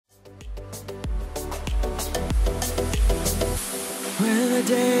the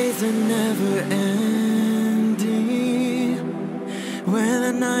days are never ending, when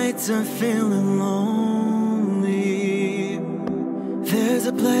the nights are feeling lonely, there's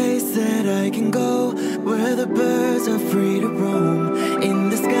a place that I can go, where the birds are free to roam,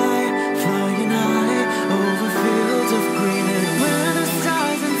 in the sky, flying high, over fields of green, and where the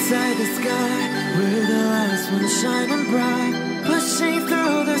stars inside the sky, we're the last ones shining bright, pushing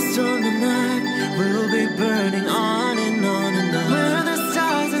through the storm tonight, we'll be burning on and on and on. We're the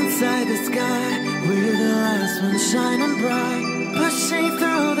stars inside the sky, we're the last ones shining bright, pushing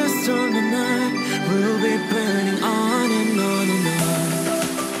through the storm tonight, we'll be burning on and on and on.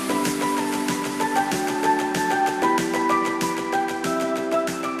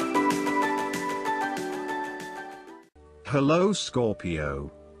 Hello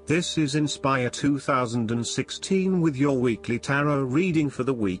Scorpio. This is Inspire 2016 with your weekly tarot reading for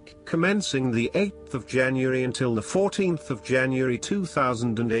the week commencing the 8th of January until the 14th of January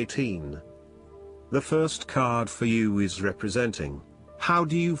 2018. The first card for you is representing, how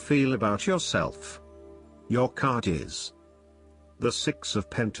do you feel about yourself? Your card is the Six of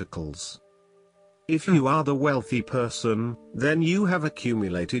Pentacles. If you are the wealthy person, then you have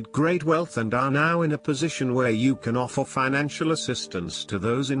accumulated great wealth and are now in a position where you can offer financial assistance to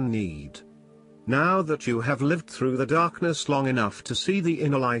those in need. Now that you have lived through the darkness long enough to see the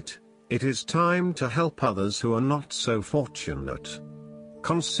inner light, it is time to help others who are not so fortunate.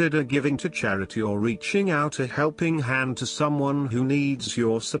 Consider giving to charity or reaching out a helping hand to someone who needs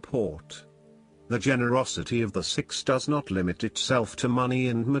your support. The generosity of the Six does not limit itself to money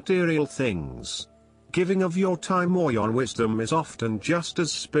and material things. Giving of your time or your wisdom is often just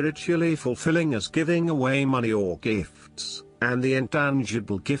as spiritually fulfilling as giving away money or gifts, and the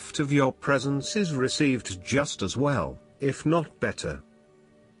intangible gift of your presence is received just as well, if not better.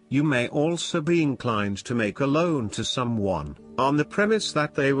 You may also be inclined to make a loan to someone, on the premise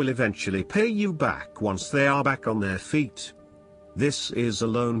that they will eventually pay you back once they are back on their feet. This is a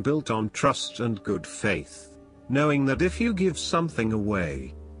loan built on trust and good faith, knowing that if you give something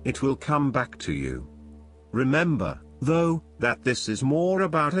away, it will come back to you. Remember, though, that this is more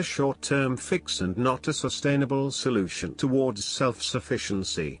about a short-term fix and not a sustainable solution towards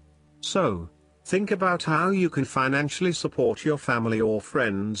self-sufficiency. So, think about how you can financially support your family or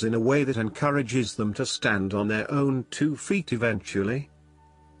friends in a way that encourages them to stand on their own 2 feet eventually.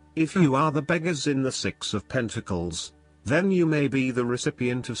 If you are the beggars in the Six of Pentacles, then you may be the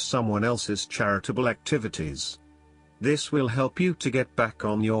recipient of someone else's charitable activities. This will help you to get back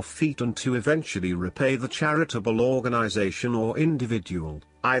on your feet and to eventually repay the charitable organization or individual,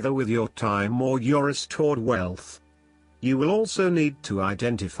 either with your time or your restored wealth. You will also need to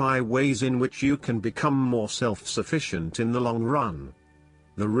identify ways in which you can become more self-sufficient in the long run.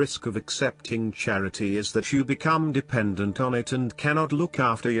 The risk of accepting charity is that you become dependent on it and cannot look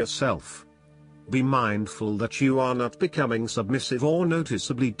after yourself. Be mindful that you are not becoming submissive or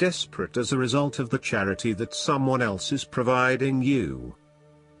noticeably desperate as a result of the charity that someone else is providing you.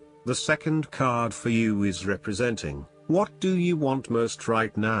 The second card for you is representing, what do you want most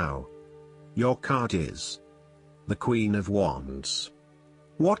right now? Your card is the Queen of Wands.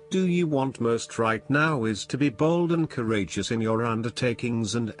 What do you want most right now is to be bold and courageous in your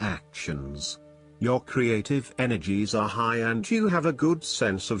undertakings and actions. Your creative energies are high and you have a good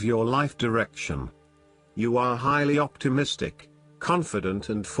sense of your life direction. You are highly optimistic, confident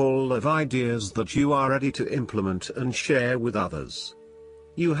and full of ideas that you are ready to implement and share with others.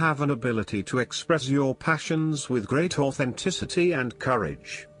 You have an ability to express your passions with great authenticity and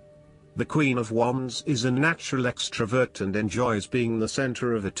courage. The Queen of Wands is a natural extrovert and enjoys being the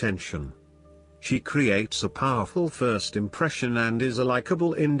center of attention. She creates a powerful first impression and is a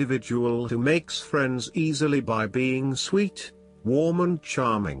likable individual who makes friends easily by being sweet, warm and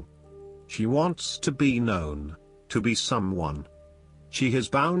charming. She wants to be known, to be someone. She has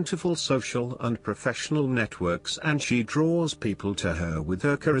bountiful social and professional networks and she draws people to her with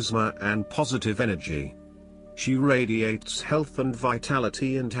her charisma and positive energy. She radiates health and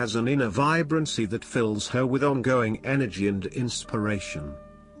vitality and has an inner vibrancy that fills her with ongoing energy and inspiration.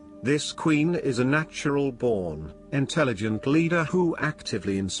 This queen is a natural-born, intelligent leader who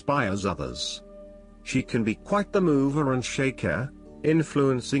actively inspires others. She can be quite the mover and shaker,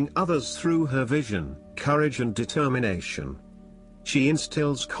 influencing others through her vision, courage and determination. She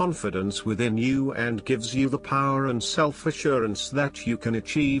instills confidence within you and gives you the power and self-assurance that you can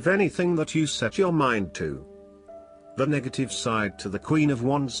achieve anything that you set your mind to. The negative side to the Queen of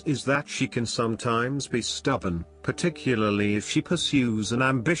Wands is that she can sometimes be stubborn, particularly if she pursues an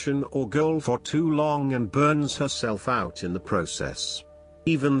ambition or goal for too long and burns herself out in the process.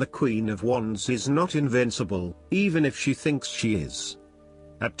 Even the Queen of Wands is not invincible, even if she thinks she is.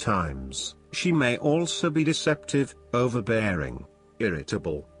 At times, she may also be deceptive, overbearing,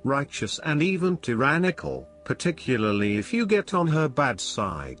 irritable, righteous and even tyrannical, particularly if you get on her bad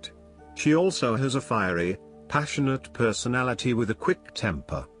side. She also has a fiery, passionate personality with a quick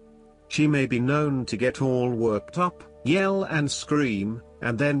temper. She may be known to get all worked up, yell and scream,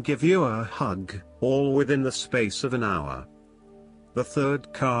 and then give you a hug, all within the space of an hour. The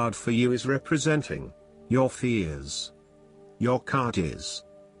third card for you is representing your fears. Your card is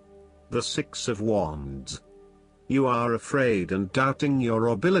the Six of Wands. You are afraid and doubting your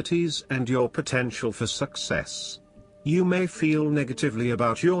abilities and your potential for success. You may feel negatively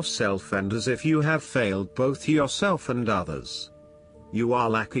about yourself and as if you have failed both yourself and others. You are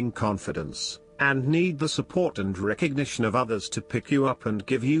lacking confidence, and need the support and recognition of others to pick you up and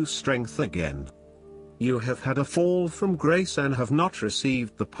give you strength again. You have had a fall from grace and have not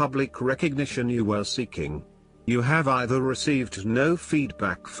received the public recognition you were seeking. You have either received no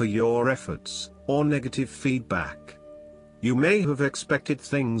feedback for your efforts, or negative feedback. You may have expected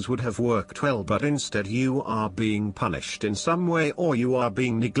things would have worked well, but instead you are being punished in some way, or you are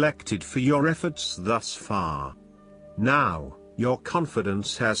being neglected for your efforts thus far. Now, your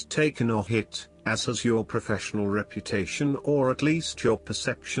confidence has taken a hit, as has your professional reputation, or at least your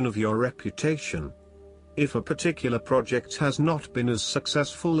perception of your reputation. If a particular project has not been as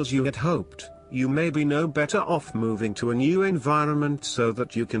successful as you had hoped, you may be no better off moving to a new environment so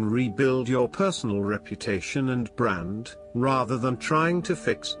that you can rebuild your personal reputation and brand, rather than trying to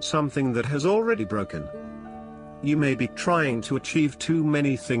fix something that has already broken. You may be trying to achieve too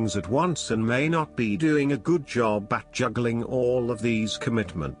many things at once and may not be doing a good job at juggling all of these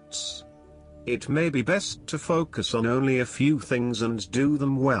commitments. It may be best to focus on only a few things and do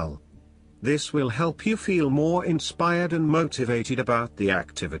them well. This will help you feel more inspired and motivated about the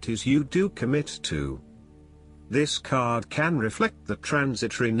activities you do commit to. This card can reflect the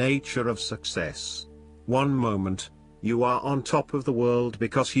transitory nature of success. One moment, you are on top of the world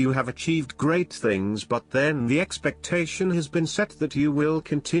because you have achieved great things, but then the expectation has been set that you will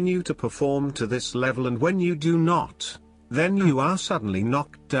continue to perform to this level, and when you do not, then you are suddenly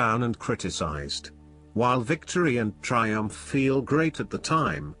knocked down and criticized. While victory and triumph feel great at the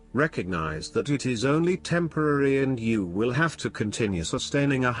time, recognize that it is only temporary and you will have to continue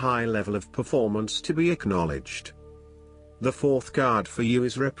sustaining a high level of performance to be acknowledged. The fourth card for you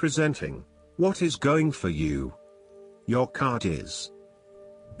is representing what is going for you. Your card is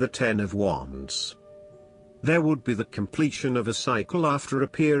the Ten of Wands. There would be the completion of a cycle after a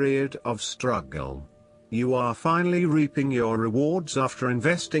period of struggle. You are finally reaping your rewards after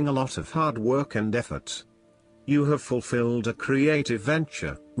investing a lot of hard work and effort. You have fulfilled a creative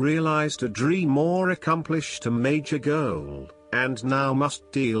venture, realized a dream or accomplished a major goal, and now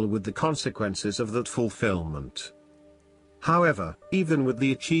must deal with the consequences of that fulfillment. However, even with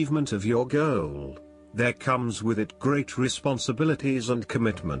the achievement of your goal, there comes with it great responsibilities and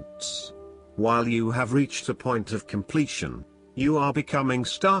commitments. While you have reached a point of completion, you are becoming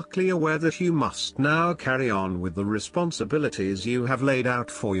starkly aware that you must now carry on with the responsibilities you have laid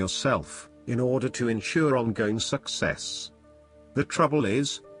out for yourself, in order to ensure ongoing success. The trouble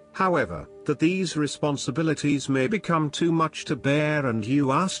is, however, that these responsibilities may become too much to bear and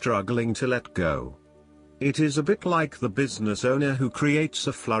you are struggling to let go. It is a bit like the business owner who creates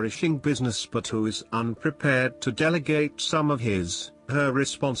a flourishing business but who is unprepared to delegate some of her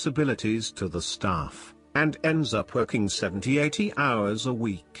responsibilities to the staff, and ends up working 70-80 hours a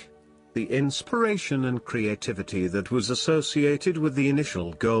week. The inspiration and creativity that was associated with the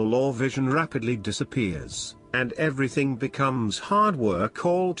initial goal or vision rapidly disappears, and everything becomes hard work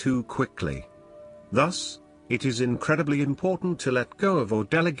all too quickly. Thus, it is incredibly important to let go of or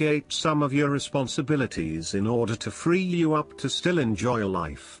delegate some of your responsibilities in order to free you up to still enjoy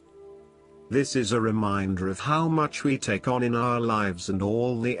life. This is a reminder of how much we take on in our lives and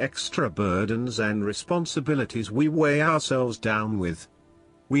all the extra burdens and responsibilities we weigh ourselves down with.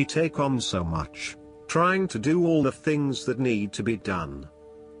 We take on so much, trying to do all the things that need to be done.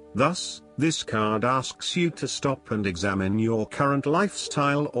 Thus, this card asks you to stop and examine your current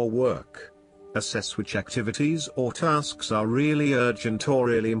lifestyle or work. Assess which activities or tasks are really urgent or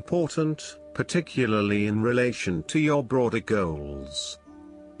really important, particularly in relation to your broader goals.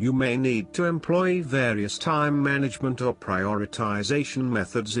 You may need to employ various time management or prioritization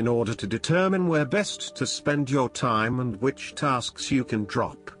methods in order to determine where best to spend your time and which tasks you can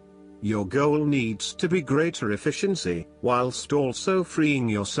drop. Your goal needs to be greater efficiency, whilst also freeing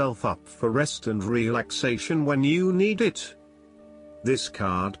yourself up for rest and relaxation when you need it. This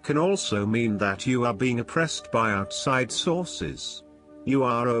card can also mean that you are being oppressed by outside sources. You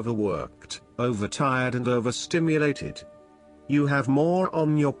are overworked, overtired and overstimulated. You have more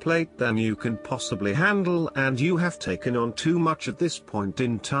on your plate than you can possibly handle, and you have taken on too much at this point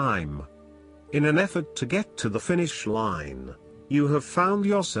in time. In an effort to get to the finish line, you have found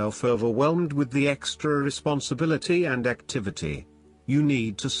yourself overwhelmed with the extra responsibility and activity. You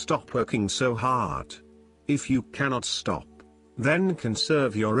need to stop working so hard. If you cannot stop, then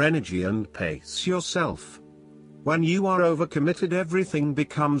conserve your energy and pace yourself. When you are overcommitted, everything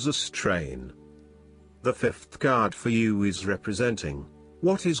becomes a strain. The fifth card for you is representing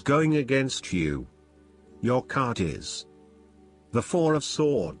what is going against you. Your card is the Four of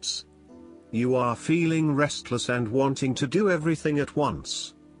Swords. You are feeling restless and wanting to do everything at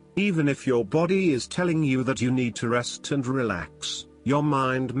once. Even if your body is telling you that you need to rest and relax, your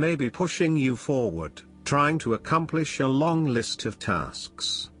mind may be pushing you forward, trying to accomplish a long list of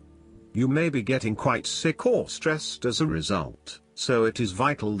tasks. You may be getting quite sick or stressed as a result, so it is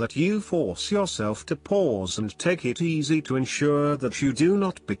vital that you force yourself to pause and take it easy to ensure that you do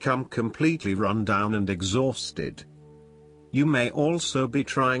not become completely run down and exhausted. You may also be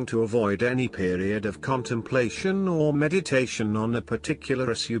trying to avoid any period of contemplation or meditation on a particular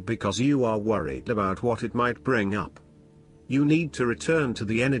issue because you are worried about what it might bring up. You need to return to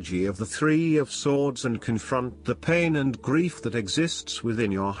the energy of the Three of Swords and confront the pain and grief that exists within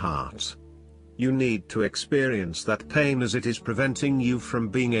your heart. You need to experience that pain as it is preventing you from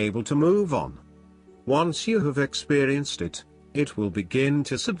being able to move on. Once you have experienced it, it will begin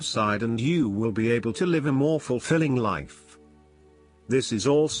to subside and you will be able to live a more fulfilling life. This is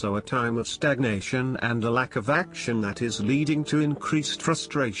also a time of stagnation and a lack of action that is leading to increased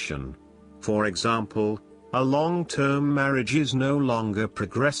frustration. For example, a long-term marriage is no longer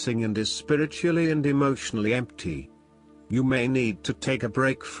progressing and is spiritually and emotionally empty. You may need to take a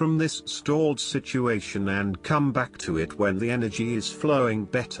break from this stalled situation and come back to it when the energy is flowing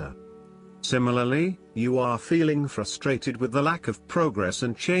better. Similarly, you are feeling frustrated with the lack of progress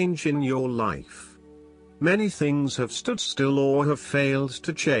and change in your life. Many things have stood still or have failed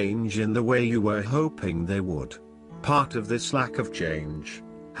to change in the way you were hoping they would. Part of this lack of change,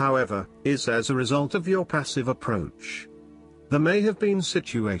 however, is as a result of your passive approach. There may have been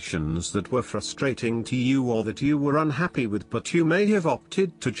situations that were frustrating to you or that you were unhappy with, but you may have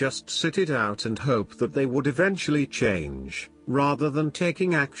opted to just sit it out and hope that they would eventually change, rather than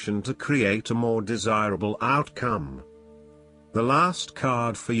taking action to create a more desirable outcome. The last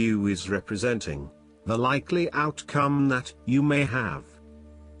card for you is representing the likely outcome that you may have.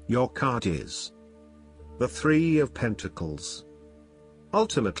 Your card is the Three of Pentacles.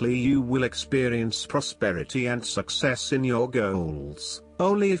 Ultimately, you will experience prosperity and success in your goals,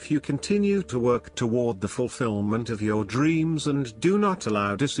 only if you continue to work toward the fulfillment of your dreams and do not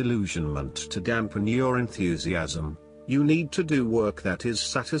allow disillusionment to dampen your enthusiasm. You need to do work that is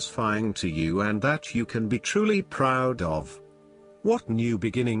satisfying to you and that you can be truly proud of. What new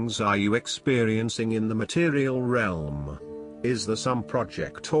beginnings are you experiencing in the material realm? Is there some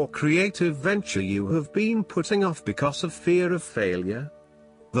project or creative venture you have been putting off because of fear of failure?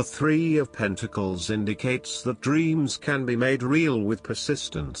 The Three of Pentacles indicates that dreams can be made real with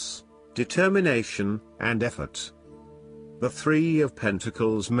persistence, determination, and effort. The Three of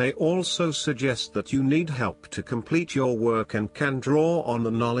Pentacles may also suggest that you need help to complete your work and can draw on the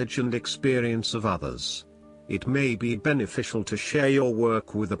knowledge and experience of others. It may be beneficial to share your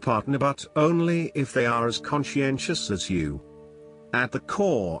work with a partner, but only if they are as conscientious as you. At the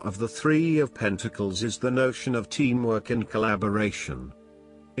core of the Three of Pentacles is the notion of teamwork and collaboration.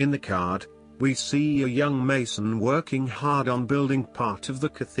 In the card, we see a young mason working hard on building part of the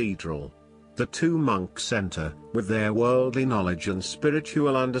cathedral. The two monks enter, with their worldly knowledge and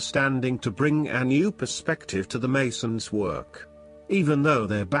spiritual understanding, to bring a new perspective to the mason's work. Even though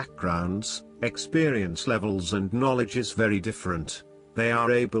their backgrounds, experience levels and knowledge is very different, they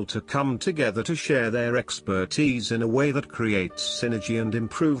are able to come together to share their expertise in a way that creates synergy and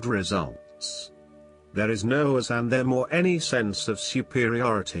improved results. There is no us and them or any sense of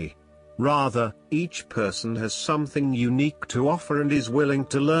superiority. Rather, each person has something unique to offer and is willing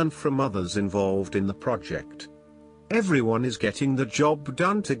to learn from others involved in the project. Everyone is getting the job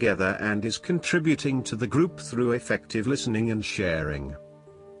done together and is contributing to the group through effective listening and sharing.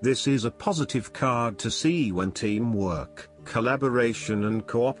 This is a positive card to see when teamwork, collaboration and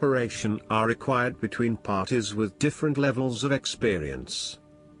cooperation are required between parties with different levels of experience.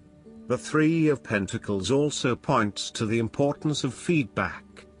 The Three of Pentacles also points to the importance of feedback.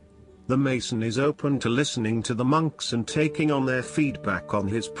 The mason is open to listening to the monks and taking on their feedback on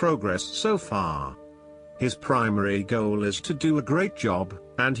his progress so far. His primary goal is to do a great job,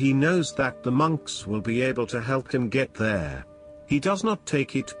 and he knows that the monks will be able to help him get there. He does not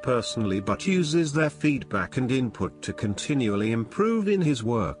take it personally but uses their feedback and input to continually improve in his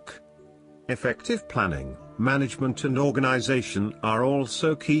work. Effective planning, management and organization are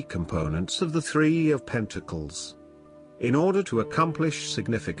also key components of the Three of Pentacles. In order to accomplish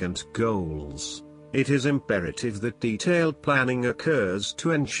significant goals, it is imperative that detailed planning occurs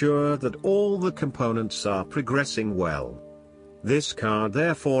to ensure that all the components are progressing well. This card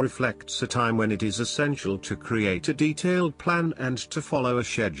therefore reflects a time when it is essential to create a detailed plan and to follow a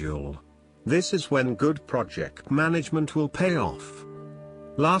schedule. This is when good project management will pay off.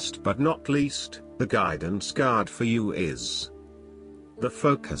 Last but not least, the guidance card for you is the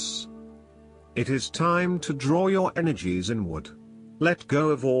Focus. It is time to draw your energies inward. Let go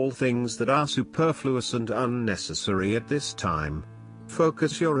of all things that are superfluous and unnecessary at this time.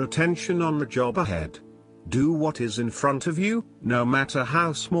 Focus your attention on the job ahead. Do what is in front of you, no matter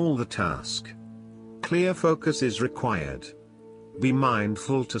how small the task. Clear focus is required. Be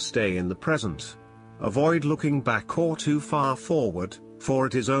mindful to stay in the present. Avoid looking back or too far forward, for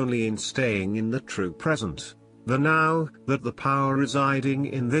it is only in staying in the true present, the now, that the power residing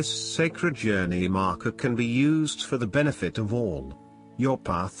in this sacred journey marker can be used for the benefit of all. Your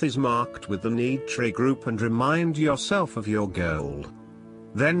path is marked with the need tree group and remind yourself of your goal.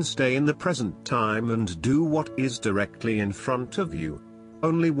 Then stay in the present time and do what is directly in front of you.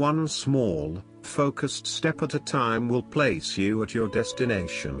 Only one small, focused step at a time will place you at your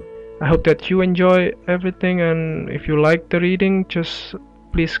destination. I hope that you enjoy everything, and if you like the reading, just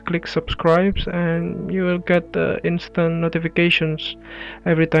please click subscribe and you will get instant notifications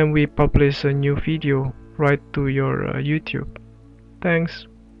every time we publish a new video right to your YouTube. Thanks.